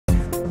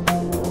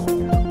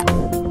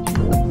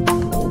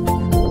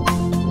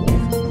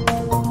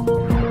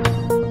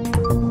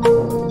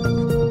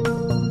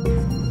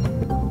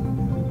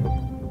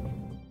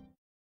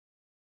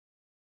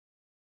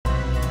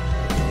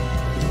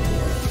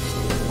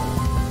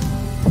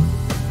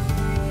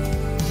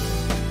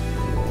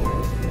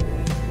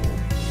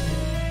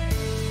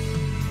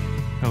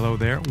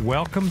there.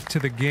 Welcome to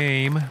the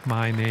game.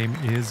 My name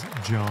is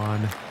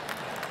John.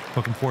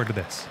 Looking forward to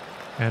this.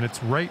 And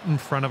it's right in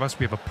front of us.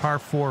 We have a par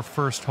 4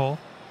 first hole.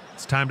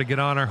 It's time to get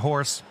on our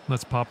horse.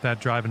 Let's pop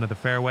that drive into the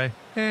fairway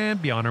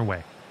and be on our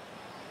way.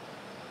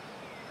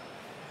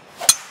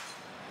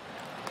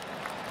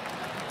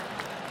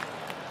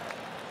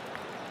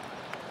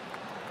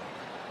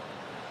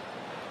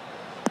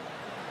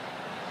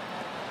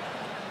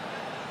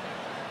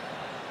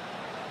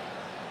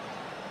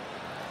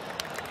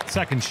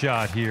 Second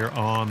shot here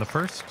on the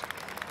first.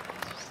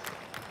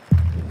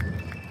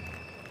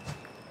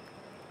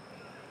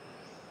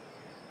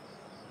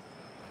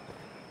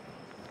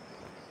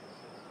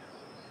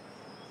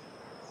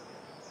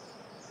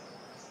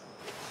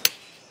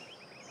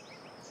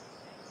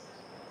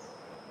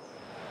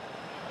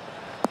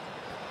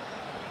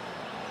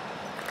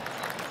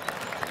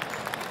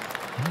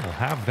 We'll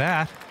have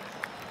that.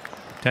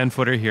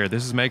 10-footer here.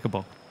 This is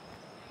makeable.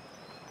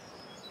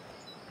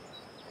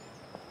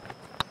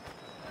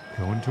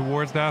 Going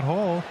towards that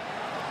hole.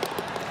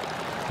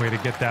 Way to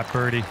get that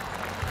birdie.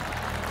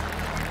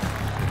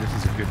 And this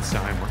is a good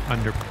sign. We're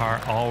under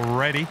par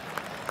already.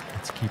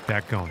 Let's keep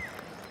that going.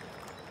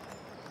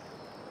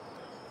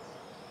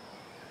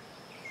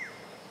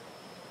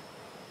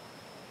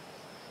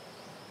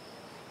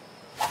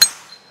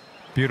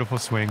 Beautiful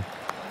swing.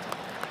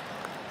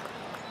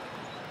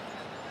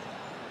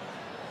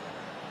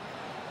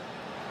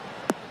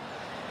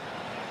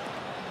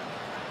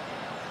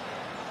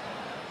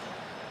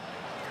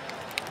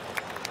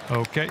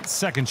 Okay,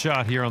 second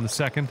shot here on the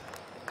second.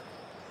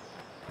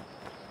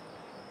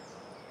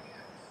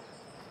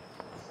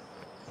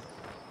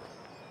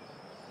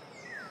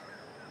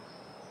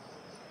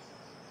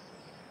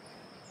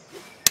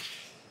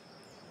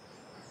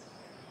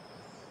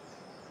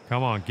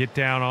 Come on, get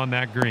down on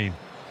that green.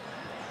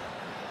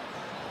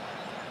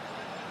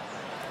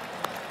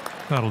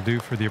 That'll do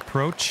for the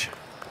approach.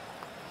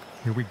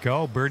 Here we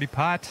go, birdie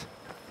putt.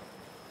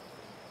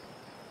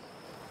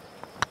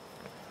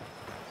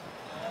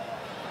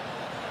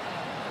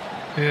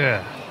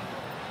 Yeah.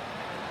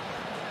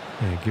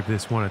 And give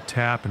this one a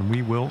tap, and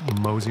we will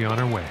mosey on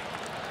our way.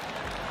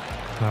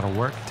 That'll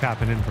work.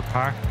 Tapping in for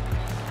par.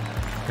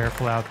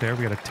 Careful out there.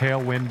 We got a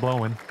tailwind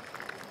blowing.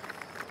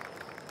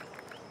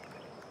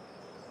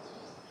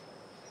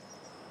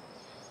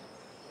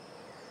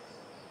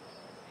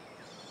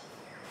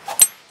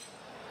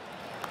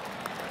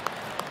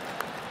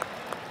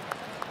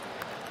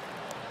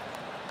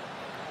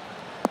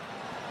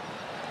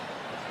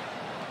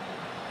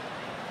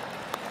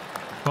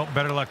 Well,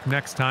 better luck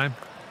next time.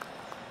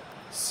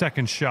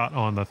 Second shot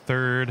on the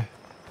third.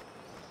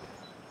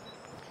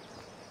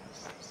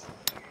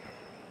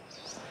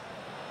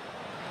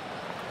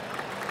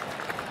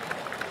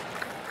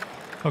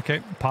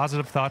 Okay,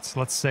 positive thoughts.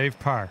 Let's save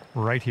par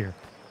right here.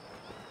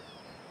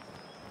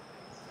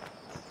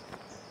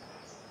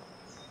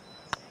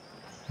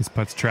 This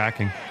putt's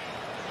tracking.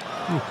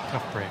 Ooh,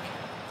 tough break.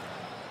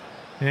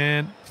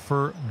 And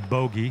for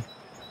bogey.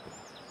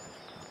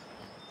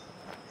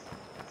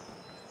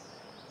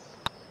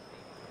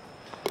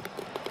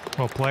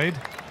 Well played.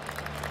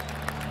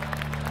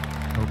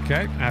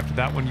 Okay, after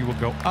that one you will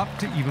go up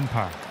to even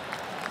par.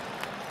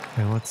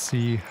 And let's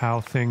see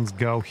how things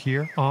go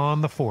here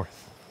on the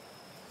fourth.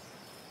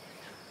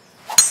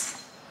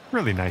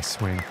 Really nice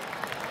swing.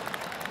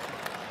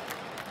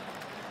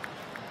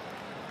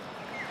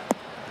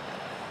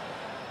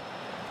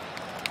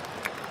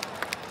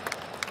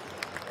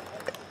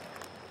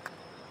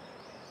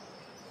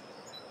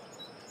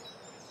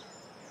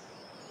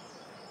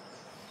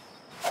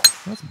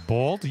 That's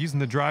bold, using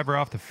the driver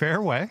off the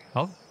fairway.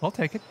 I'll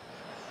take it.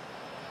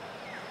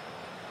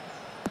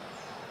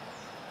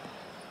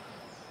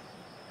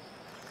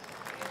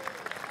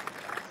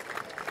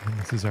 And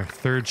this is our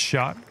third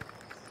shot.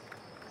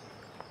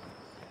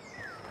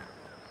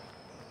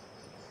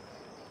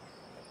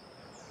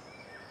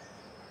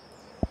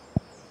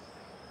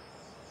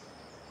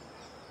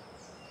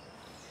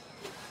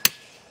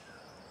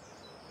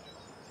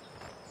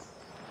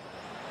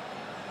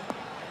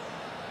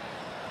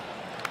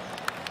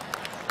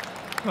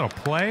 Little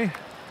play.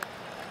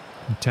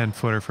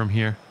 10-footer from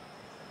here.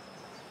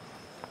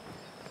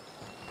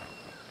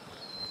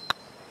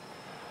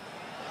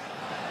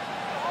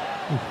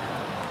 Ooh.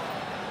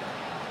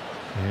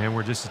 And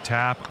we're just a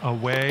tap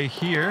away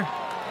here.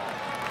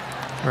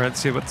 All right, let's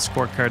see what the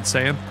scorecard's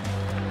saying.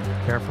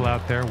 Careful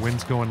out there.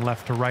 Wind's going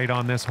left to right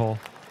on this hole.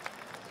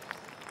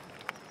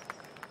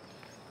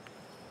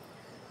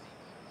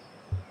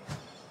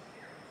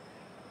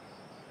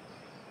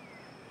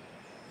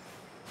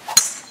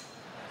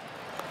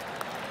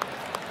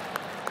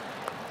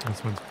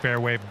 This one's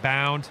fairway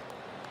bound.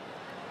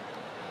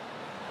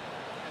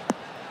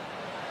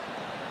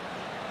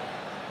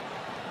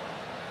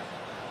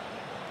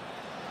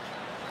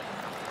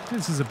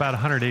 This is about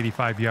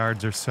 185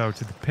 yards or so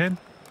to the pin.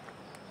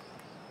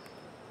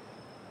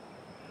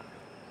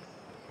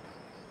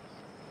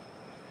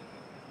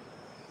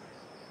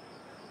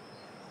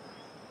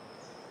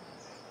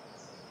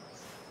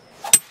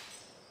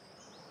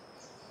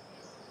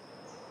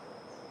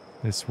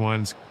 This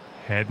one's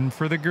heading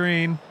for the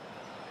green.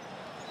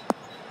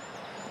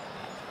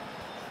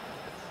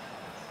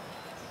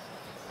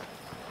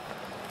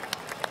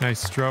 Nice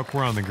stroke.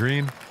 We're on the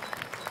green.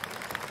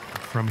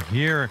 From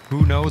here,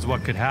 who knows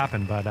what could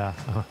happen, but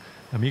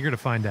I'm eager to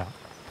find out.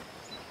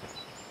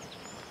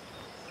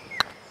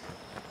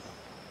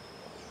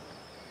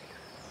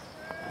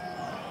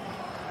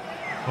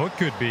 Oh, it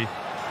could be.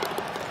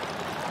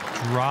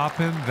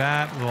 Dropping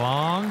that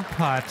long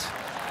putt.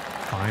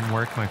 Fine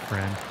work, my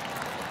friend.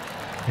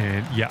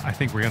 And yeah, I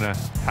think we're going to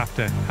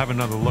have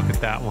another look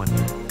at that one.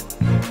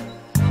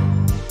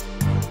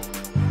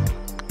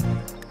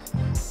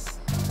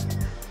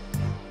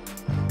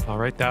 All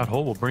right, that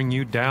hole will bring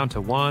you down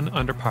to 1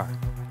 under par.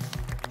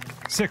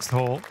 6th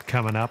hole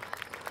coming up.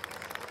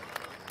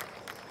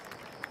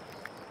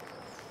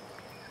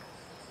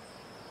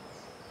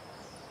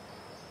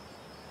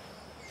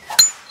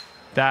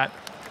 That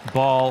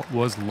ball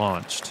was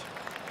launched.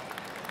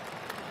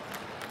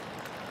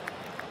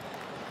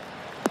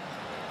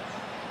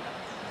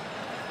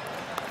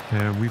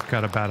 And we've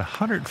got about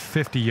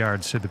 150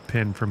 yards to the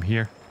pin from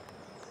here.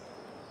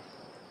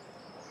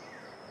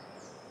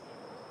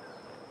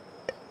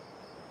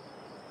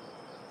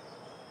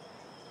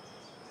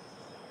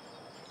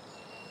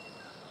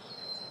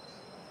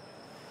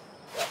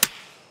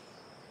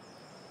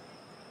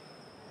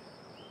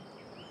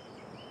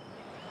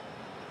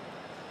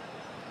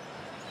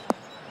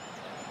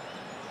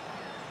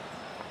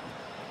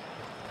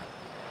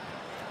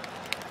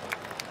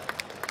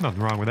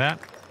 Nothing wrong with that.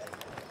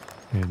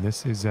 And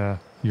this is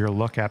your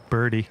look at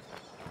birdie.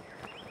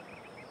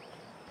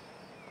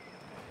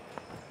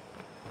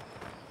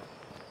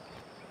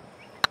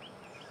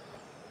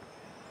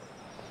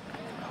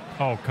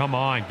 Oh, come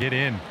on, get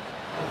in.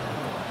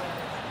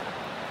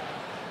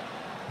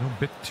 A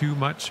bit too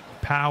much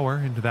power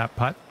into that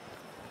putt.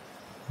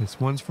 This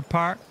one's for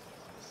par.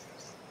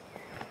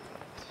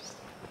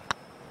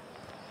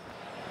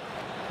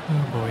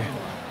 Oh boy.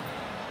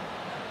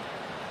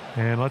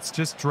 And let's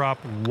just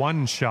drop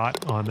 1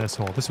 shot on this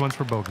hole. This one's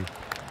for bogey.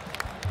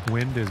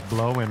 Wind is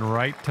blowing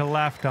right to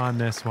left on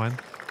this one.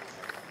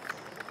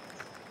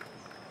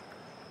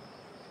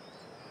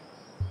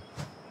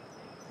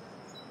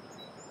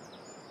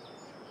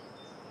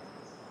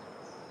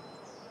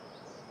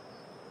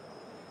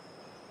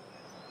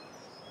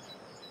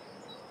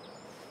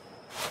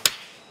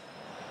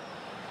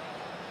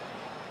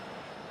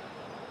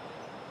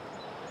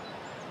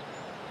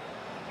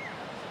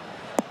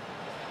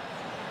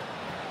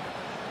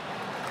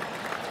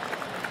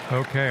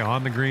 Okay,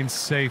 on the green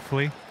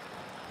safely.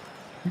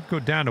 We go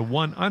down to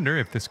 1 under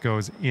if this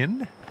goes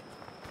in.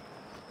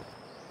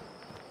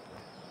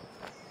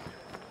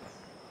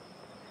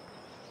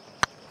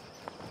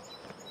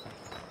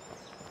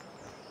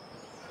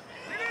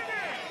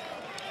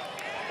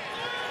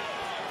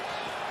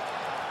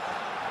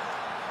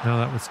 No,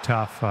 that was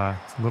tough.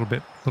 It's a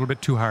little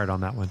bit too hard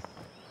on that one.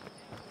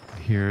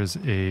 Here's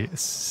a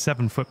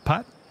 7-foot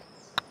putt.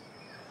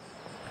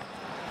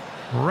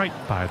 Right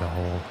by the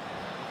hole.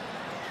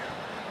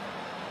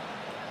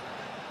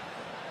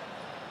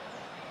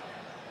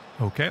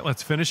 Okay,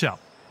 let's finish up.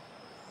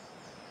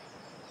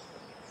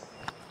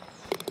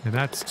 And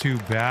that's too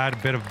bad. A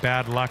bit of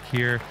bad luck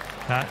here.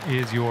 That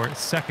is your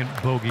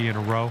 2nd bogey in a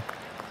row.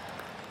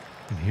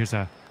 And here's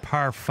a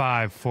par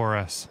 5 for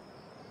us.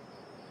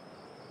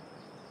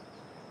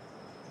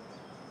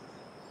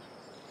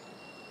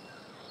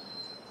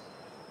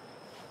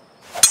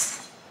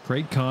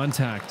 Great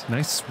contact.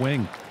 Nice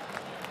swing.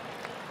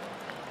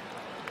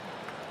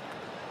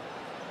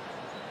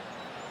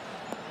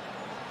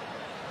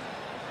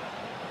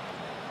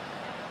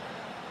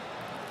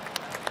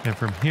 And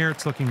from here,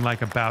 it's looking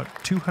like about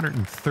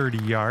 230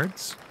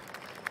 yards.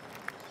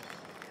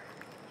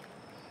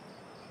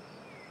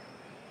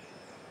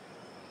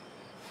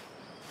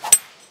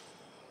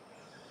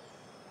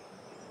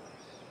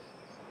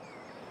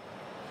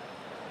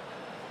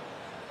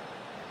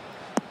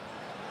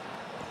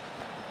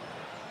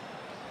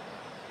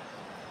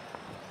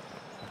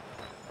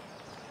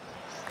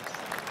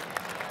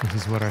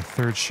 This is what our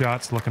 3rd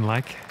shot's looking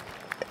like.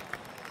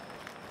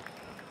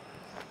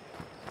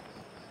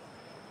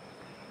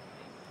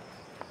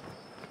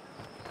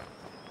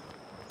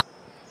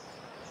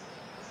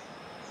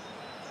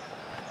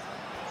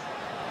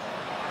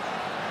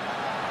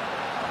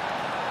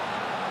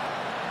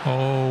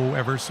 Oh,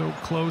 ever so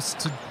close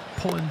to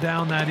pulling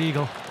down that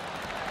eagle.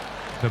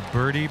 The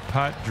birdie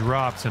putt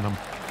drops, and I'm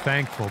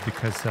thankful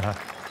because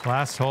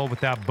last hole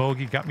with that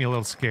bogey got me a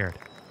little scared.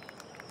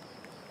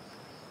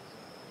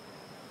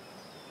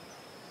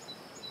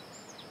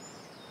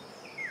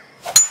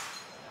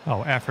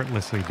 Oh,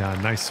 effortlessly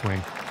done. Nice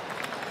swing.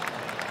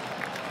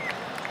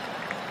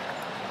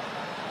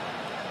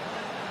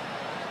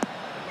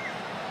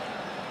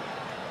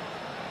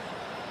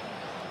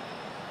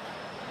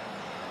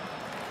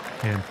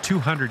 And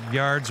 200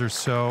 yards or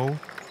so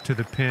to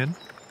the pin.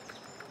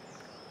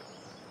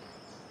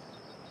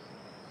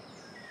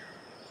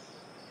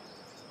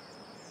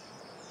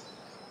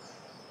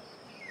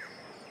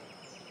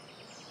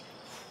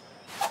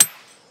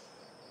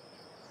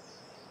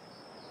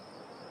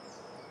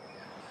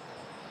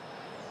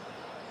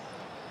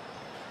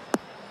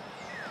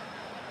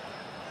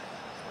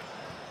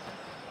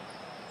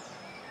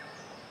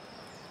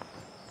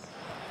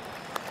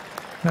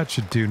 That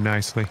should do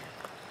nicely.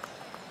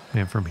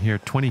 And from here,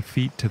 20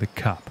 feet to the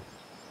cup.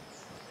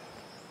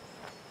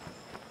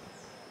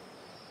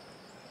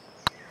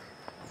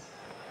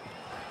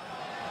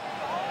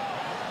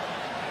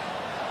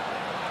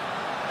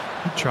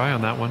 Good try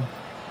on that one.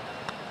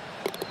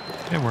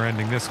 And we're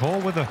ending this hole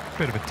with a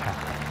bit of a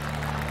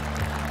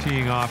tap.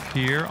 Teeing off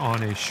here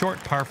on a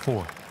short par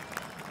 4.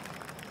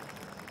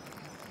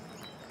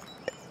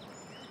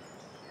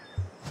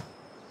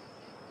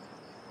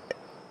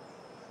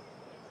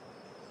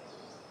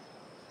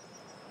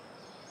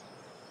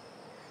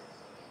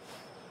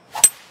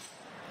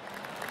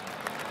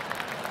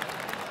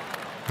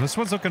 This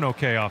one's looking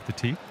okay off the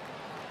tee.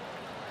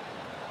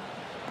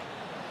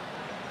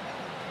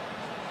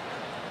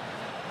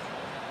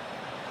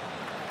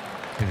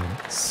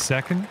 And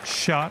second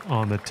shot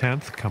on the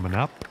 10th coming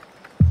up.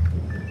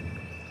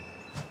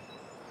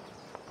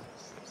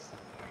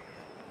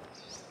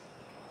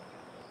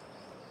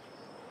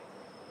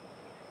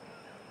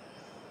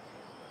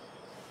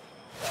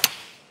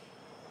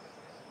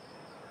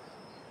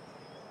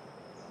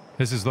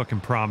 This is looking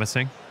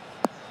promising.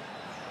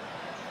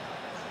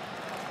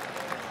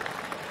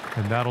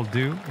 And that'll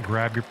do.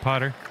 Grab your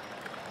putter.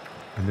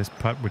 And this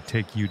putt would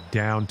take you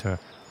down to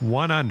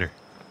 1 under.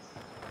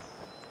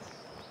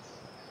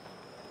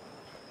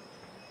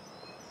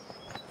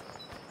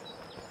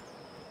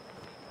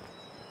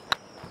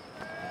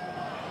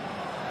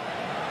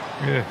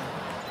 Yeah.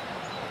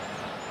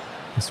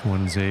 This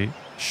one's a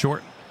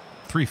short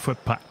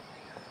 3-foot putt.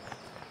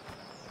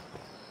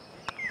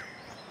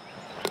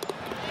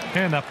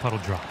 And that putt will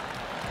drop.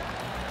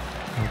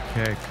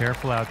 Okay,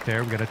 careful out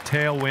there. We've got a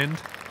tailwind.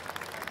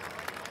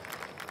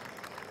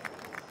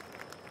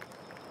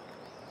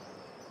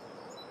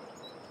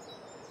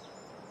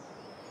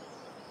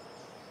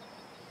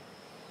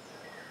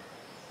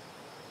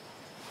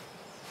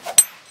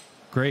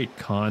 Great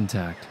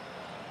contact.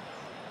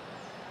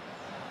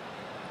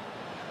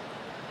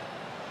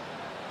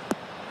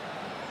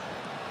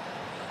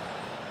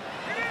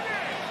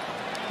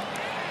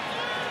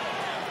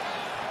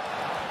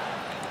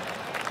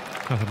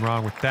 Nothing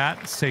wrong with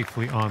that.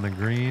 Safely on the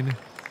green.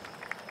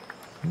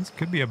 This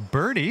could be a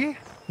birdie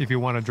if you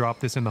want to drop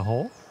this in the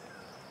hole.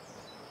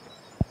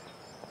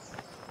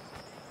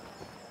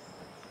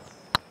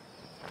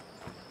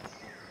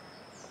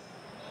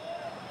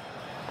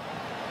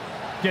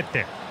 Get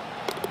there.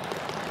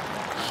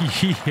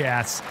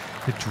 Yes,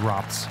 it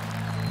drops.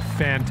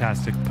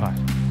 Fantastic putt.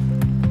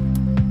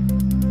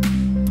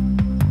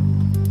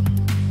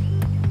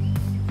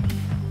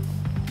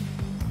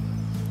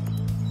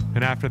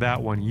 And after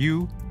that one,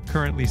 you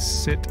currently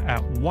sit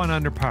at 1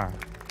 under par.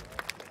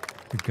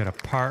 You've got a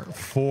par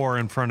 4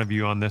 in front of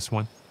you on this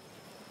one.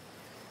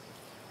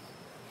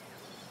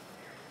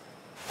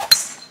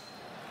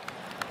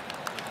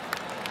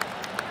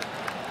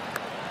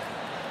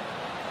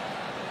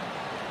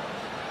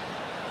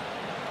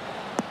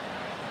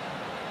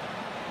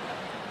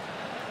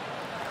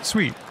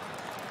 Sweet.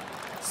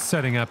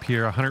 Setting up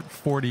here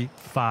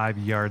 145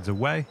 yards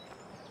away.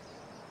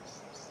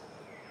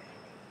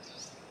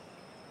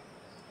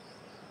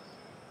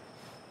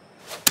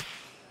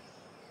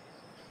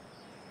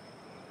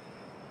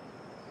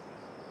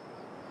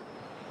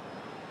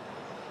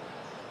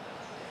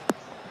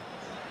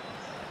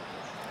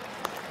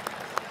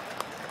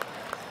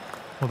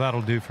 Well,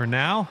 that'll do for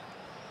now.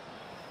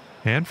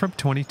 And from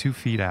 22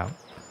 feet out.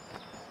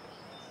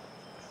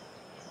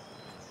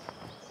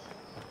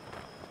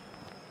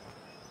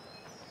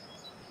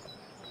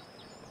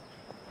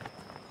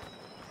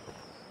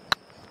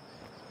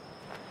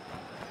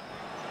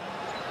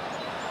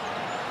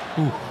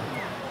 Ooh. All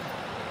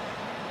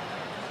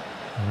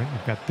right,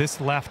 we've got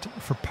this left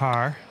for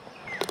par.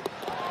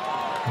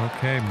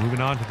 Okay,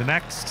 moving on to the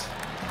next.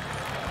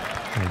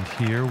 And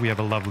here we have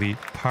a lovely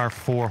par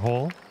 4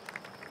 hole.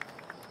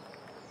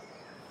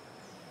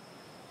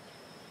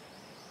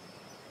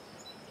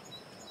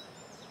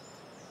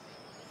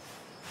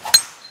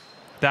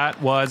 That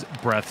was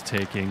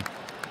breathtaking.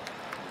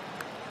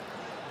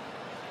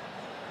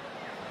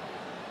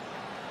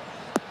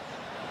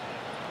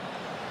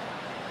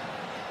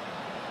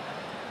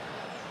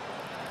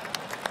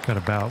 Got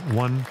about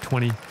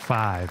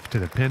 125 to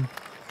the pin.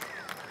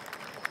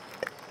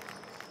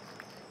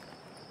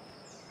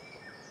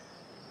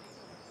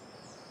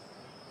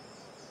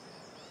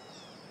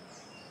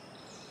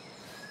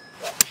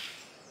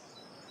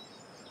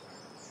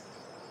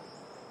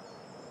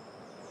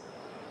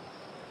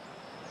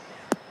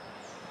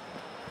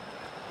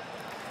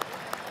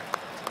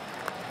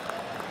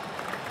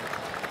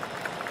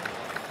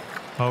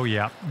 Oh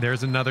yeah,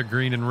 there's another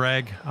green and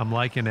reg. I'm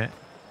liking it.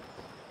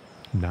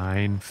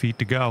 9 feet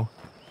to go.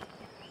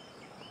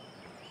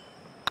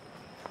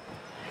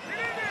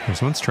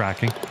 This one's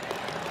tracking.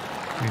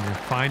 And you're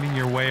finding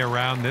your way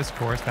around this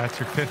course. That's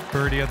your 5th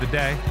birdie of the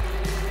day.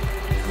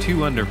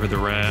 2 under for the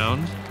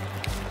round.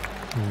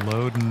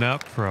 Loading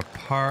up for a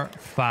par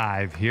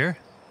 5 here.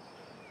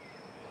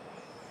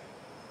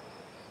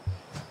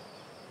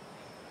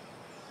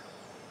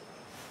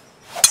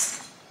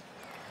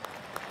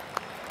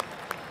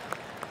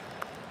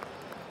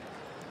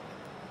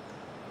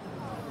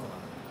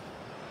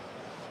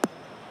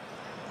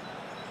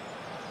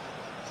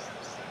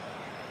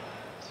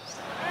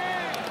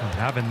 I'm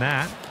having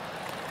that.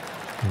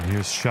 And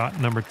here's shot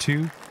number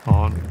 2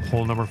 on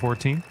hole number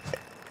 14.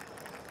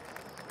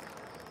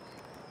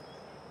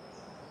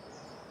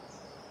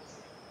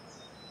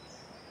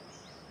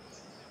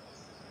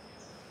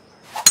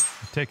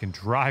 Taking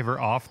driver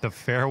off the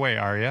fairway,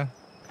 are ya?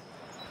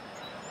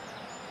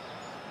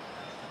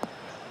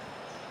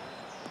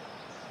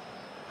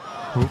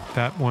 Oop,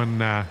 that one,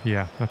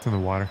 yeah, that's in the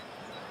water.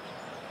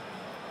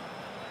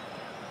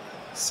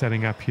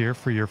 Setting up here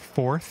for your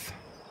 4th.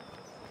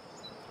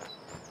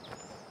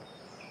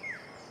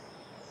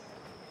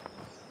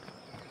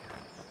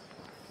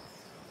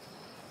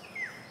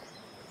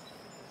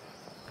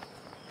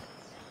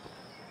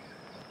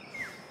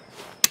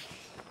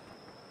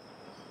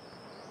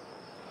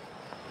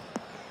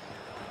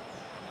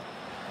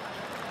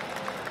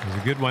 There's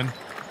a good one.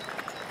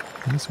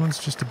 And this one's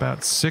just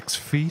about 6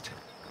 feet.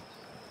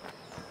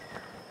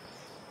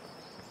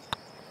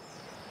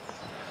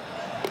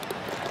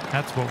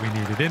 That's what we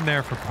needed in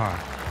there for par.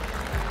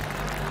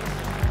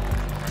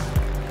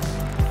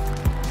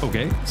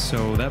 Okay,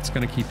 so that's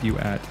going to keep you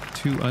at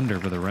 2 under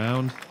for the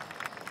round.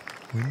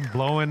 Wind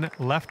blowing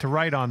left to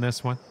right on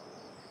this one.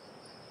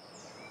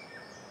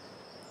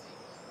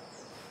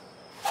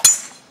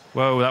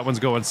 Whoa, that one's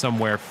going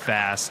somewhere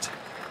fast.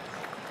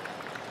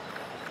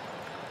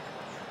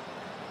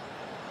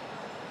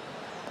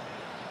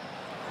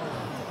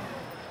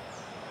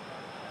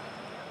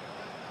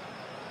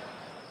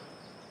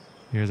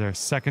 Here's our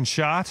second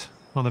shot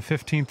on the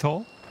 15th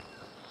hole.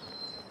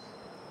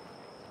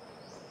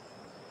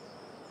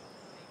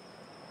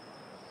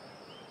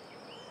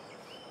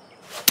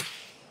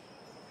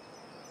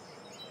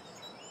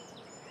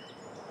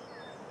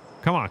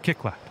 Come on,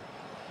 kick left.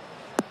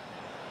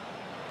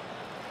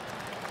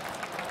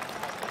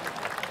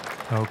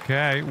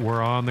 Okay,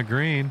 we're on the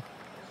green.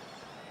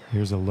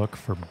 Here's a look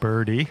for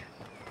birdie.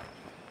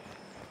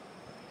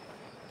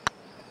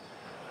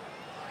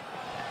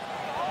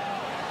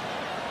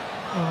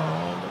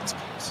 Oh, that's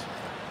close.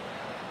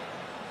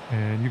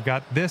 And you've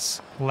got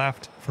this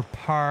left for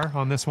par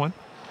on this one.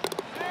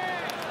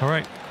 All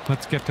right,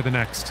 let's get to the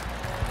next.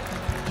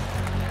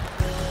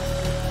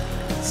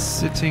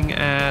 Sitting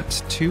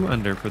at 2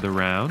 under for the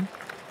round.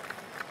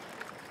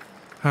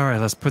 All right,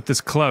 let's put this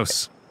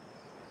close.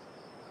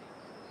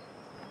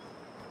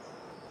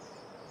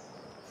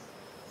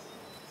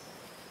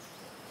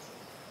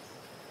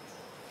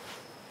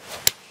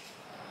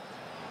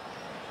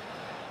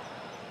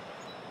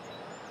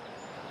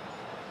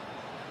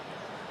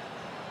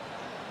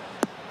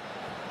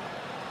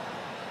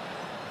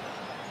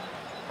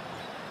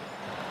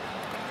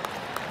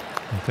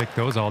 I'll take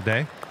those all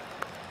day.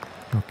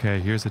 Okay,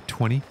 here's a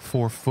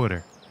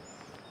 24-footer.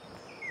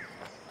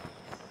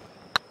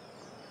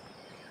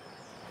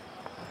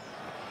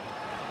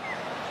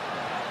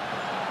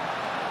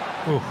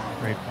 Ooh,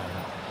 great ball.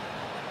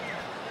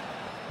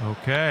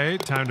 Okay,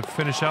 time to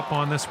finish up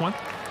on this one.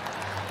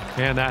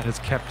 And that has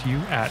kept you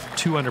at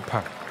 2 under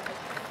par.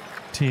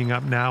 Teeing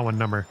up now on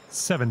number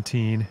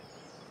 17.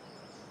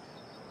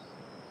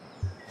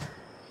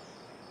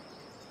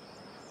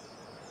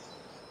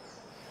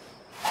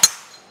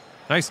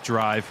 Nice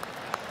drive.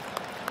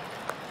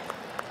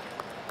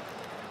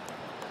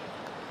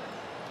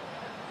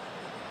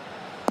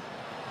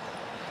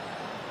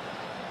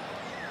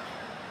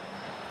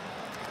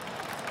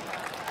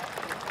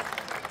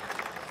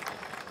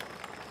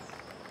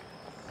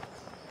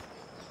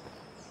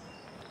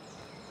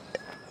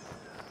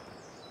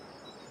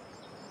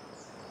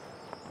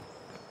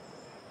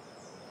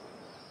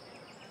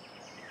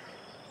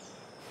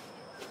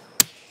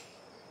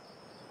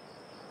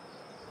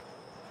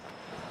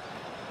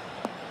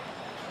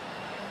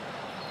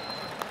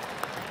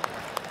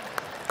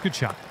 Good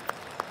shot.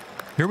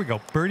 Here we go.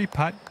 Birdie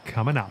putt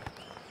coming up.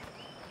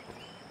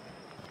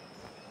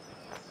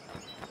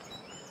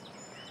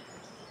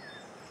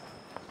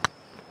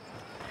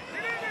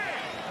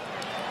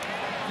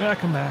 Yeah,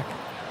 come back.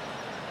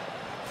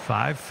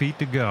 5 feet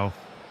to go.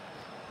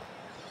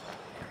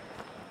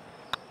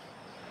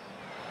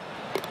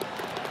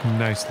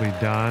 Nicely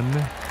done.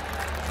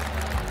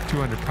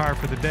 2 under par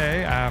for the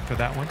day after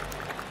that one.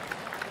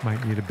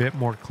 Might need a bit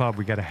more club.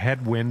 We got a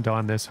headwind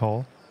on this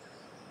hole.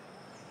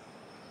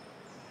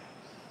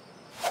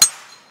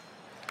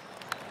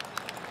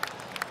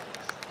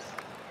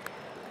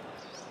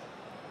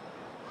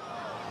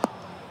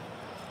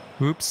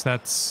 Oops,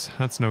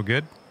 that's no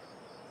good.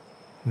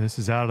 This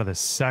is out of the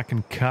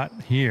second cut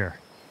here.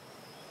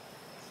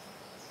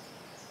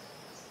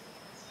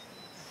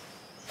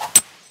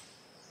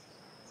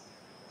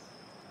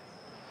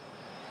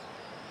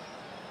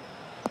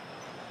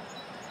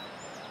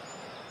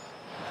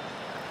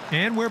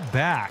 And we're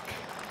back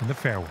in the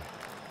fairway.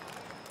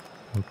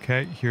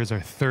 Okay, here's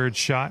our third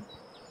shot.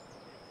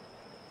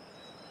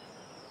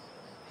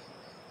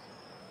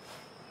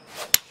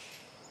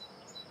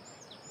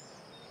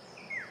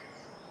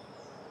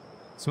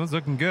 This one's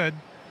looking good.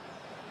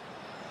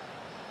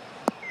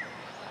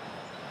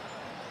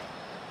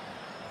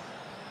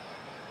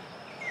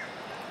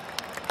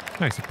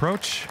 Nice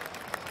approach.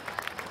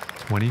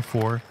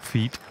 24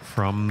 feet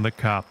from the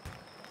cup.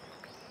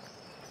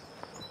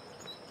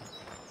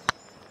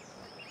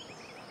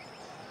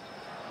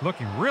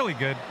 Looking really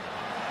good.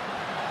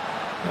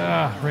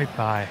 Right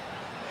by.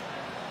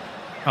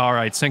 All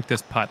right, sink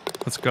this putt.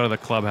 Let's go to the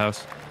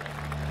clubhouse.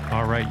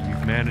 All right,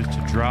 you've managed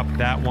to drop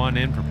that one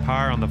in for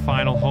par on the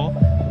final hole.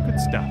 Good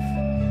stuff.